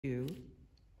you.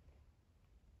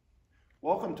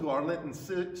 Welcome to our Lenten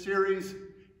series,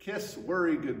 Kiss,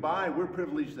 Worry, Goodbye. We're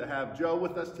privileged to have Jo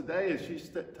with us today as she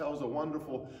tells a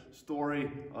wonderful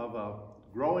story of a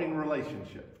growing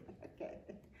relationship. Okay.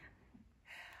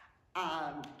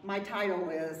 My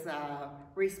title is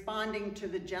Responding to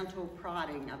the Gentle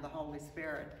Prodding of the Holy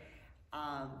Spirit.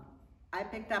 I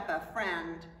picked up a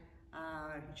friend.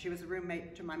 She was a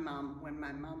roommate to my mom when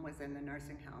my mom was in the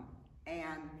nursing home,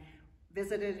 and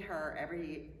visited her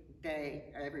every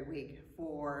day, every week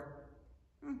for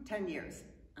 10 years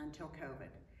until COVID.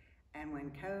 And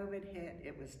when COVID hit,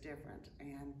 it was different.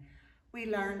 And we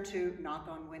learned to knock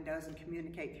on windows and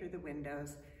communicate through the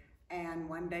windows. And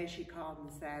one day she called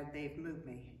and said, "They've moved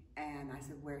me." And I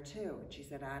said, "Where to?" And she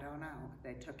said, "I don't know.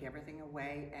 They took everything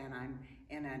away and I'm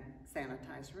in a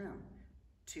sanitized room."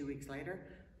 2 weeks later,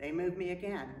 they moved me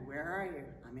again. "Where are you?"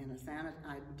 "I'm in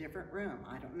a different room.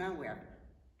 I don't know where."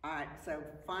 All right, so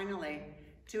finally,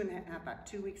 about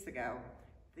 2 weeks ago,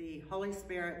 the Holy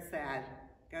Spirit said,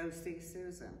 "Go see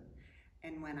Susan."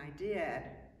 And when I did,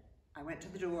 I went to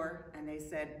the door and they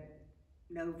said,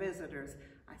 "No visitors."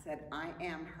 I said, "I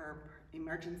am her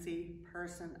emergency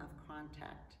person of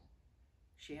contact.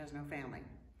 She has no family."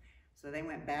 So they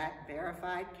went back,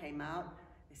 verified, came out.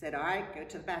 They said, "All right, go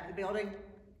to the back of the building.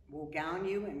 We'll gown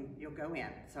you and you'll go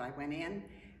in." So I went in,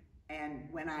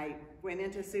 and when I went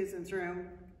into Susan's room,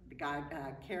 the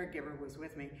caregiver was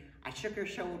with me. I shook her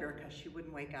shoulder because she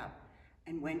wouldn't wake up.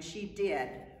 And when she did,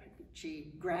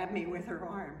 she grabbed me with her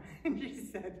arm and she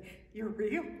said, "You're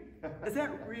real? Is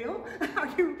that real?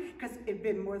 Because it'd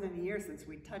been more than a year since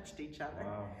we touched each other."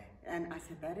 Wow. And I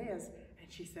said, "That is."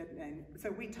 And she said, and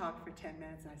so we talked for 10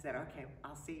 minutes. I said, "Okay,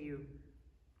 I'll see you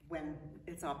when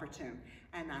it's opportune."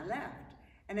 And I left.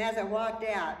 And as I walked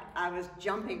out, I was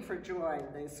jumping for joy.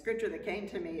 The scripture that came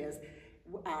to me is,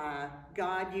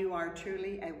 "God, you are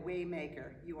truly a way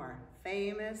maker. You are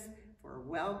famous for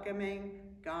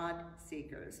welcoming God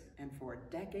seekers and for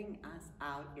decking us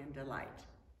out in delight."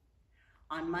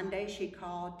 On Monday, she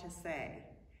called to say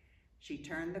she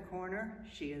turned the corner.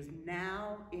 She is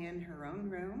now in her own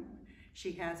room.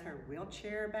 She has her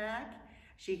wheelchair back.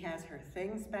 She has her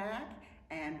things back,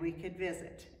 and we could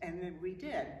visit. And then we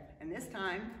did. And this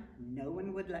time, no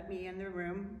one would let me in the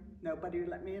room. Nobody would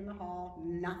let me in the hall,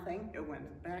 nothing. It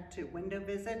went back to window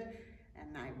visit,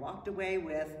 and I walked away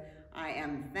with, "I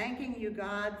am thanking you,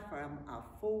 God, from a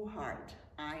full heart.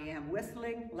 I am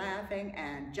whistling, laughing,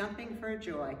 and jumping for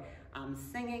joy. I'm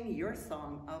singing your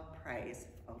song of praise,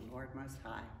 O Lord Most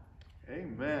High."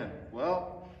 Amen.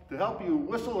 Well, to help you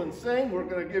whistle and sing, we're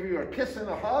going to give you a kiss and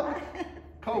a hug,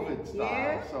 COVID style.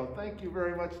 Yeah. So thank you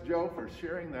very much, Jo, for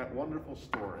sharing that wonderful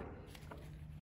story.